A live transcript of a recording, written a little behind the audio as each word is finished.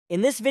In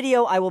this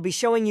video, I will be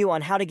showing you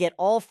on how to get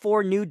all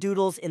 4 new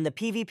Doodles in the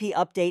PvP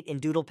update in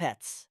Doodle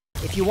Pets.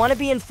 If you want to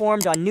be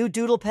informed on new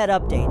Doodle Pet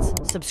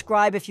updates,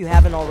 subscribe if you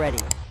haven't already.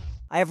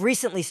 I have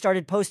recently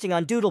started posting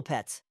on Doodle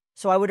Pets,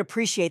 so I would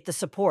appreciate the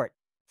support.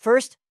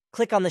 First,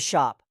 click on the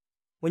shop.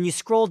 When you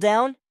scroll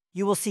down,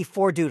 you will see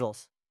 4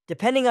 Doodles.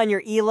 Depending on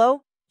your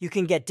elo, you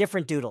can get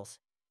different Doodles.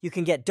 You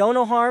can get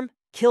Dono Harm,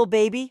 Kill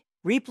Baby,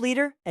 Reap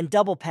Leader, and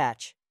Double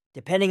Patch.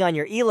 Depending on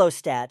your elo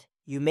stat,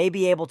 you may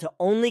be able to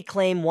only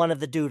claim one of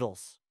the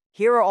Doodles.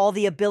 Here are all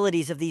the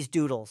abilities of these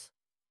Doodles.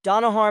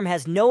 Dono Harm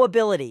has no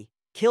ability.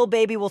 Kill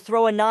Baby will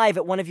throw a knife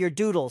at one of your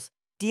Doodles,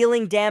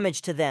 dealing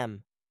damage to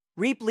them.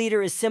 Reap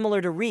Leader is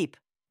similar to Reap,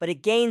 but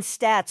it gains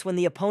stats when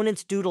the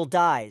opponent's Doodle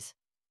dies.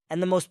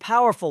 And the most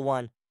powerful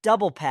one,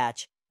 Double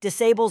Patch,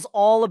 disables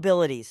all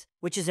abilities,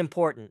 which is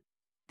important.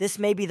 This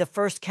may be the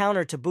first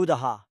counter to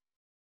Budaha.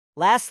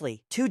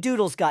 Lastly, 2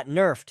 Doodles got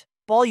nerfed.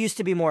 Ball used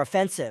to be more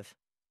offensive.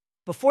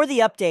 Before the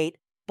update,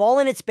 Ball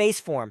in its base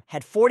form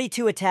had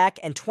 42 attack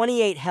and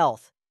 28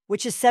 health,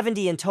 which is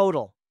 70 in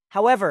total.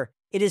 However,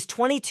 it is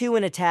 22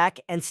 in attack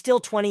and still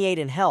 28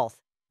 in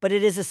health, but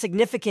it is a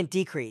significant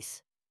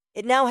decrease.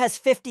 It now has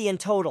 50 in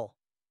total.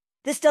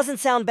 This doesn't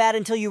sound bad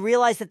until you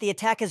realize that the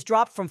attack has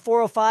dropped from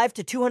 405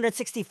 to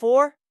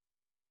 264.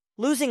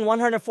 Losing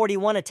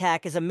 141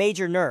 attack is a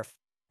major nerf,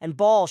 and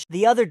Ball,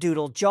 the other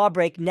Doodle,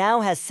 Jawbreak, now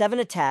has 7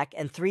 attack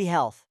and 3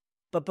 health.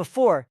 But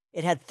before,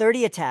 it had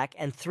 30 attack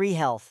and 3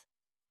 health.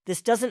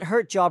 This doesn't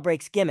hurt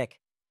Jawbreak's gimmick,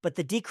 but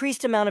the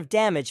decreased amount of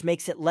damage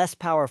makes it less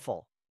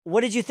powerful.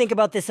 What did you think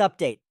about this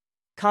update?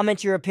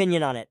 Comment your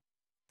opinion on it.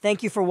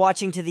 Thank you for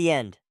watching to the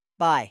end.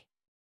 Bye.